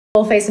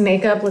Full face of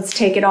makeup, let's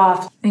take it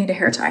off. I need a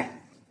hair tie.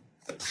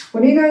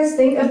 What do you guys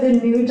think of the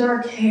new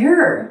dark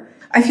hair?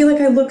 I feel like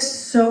I look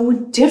so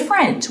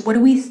different. What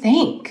do we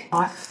think?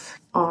 Off.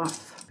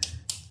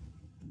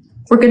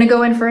 We're gonna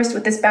go in first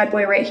with this bad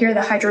boy right here,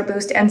 the Hydro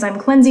Boost Enzyme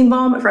Cleansing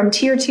Balm from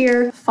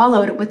TIRTIR,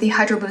 followed with the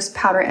Hydro Boost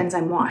Powder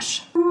Enzyme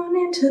Wash. On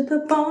into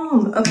the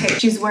balm. Okay,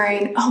 she's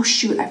wearing, oh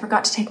shoot, I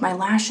forgot to take my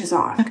lashes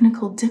off.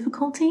 Technical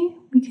difficulty?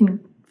 We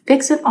can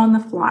fix it on the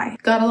fly.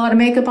 Got a lot of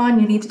makeup on,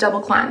 you need to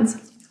double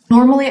cleanse.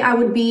 Normally I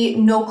would be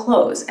no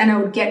clothes and I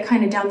would get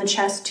kind of down the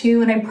chest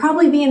too, and I'd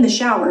probably be in the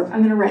shower.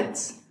 I'm gonna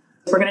rinse.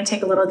 We're gonna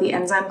take a little of the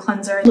enzyme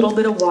cleanser, a little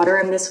bit of water,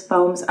 and this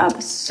foams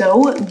up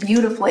so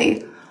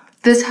beautifully.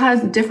 This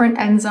has different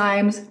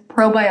enzymes,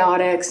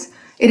 probiotics.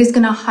 It is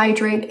gonna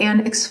hydrate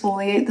and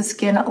exfoliate the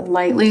skin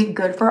lightly,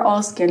 good for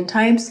all skin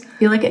types. I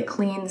feel like it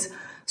cleans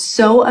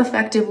so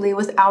effectively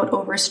without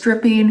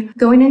overstripping.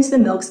 Going into the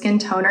Milk Skin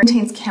Toner,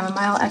 contains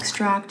chamomile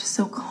extract,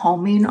 so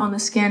calming on the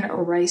skin,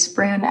 rice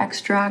bran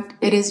extract.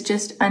 It is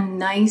just a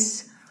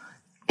nice,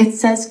 it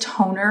says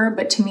toner,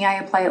 but to me, I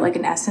apply it like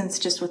an essence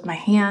just with my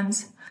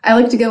hands. I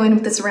like to go in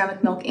with the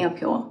ceramic milk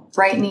ampule,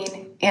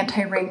 brightening,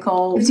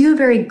 anti-wrinkle, gives you a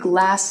very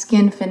glass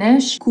skin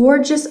finish,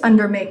 gorgeous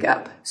under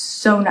makeup,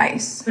 so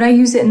nice. But I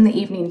use it in the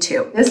evening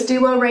too. This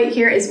duo right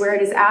here is where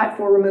it is at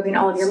for removing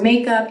all of your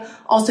makeup,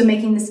 also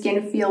making the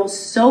skin feel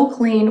so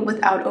clean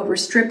without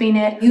overstripping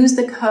it. Use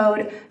the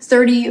code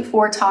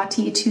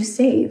 34TATI to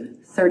save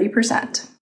 30%.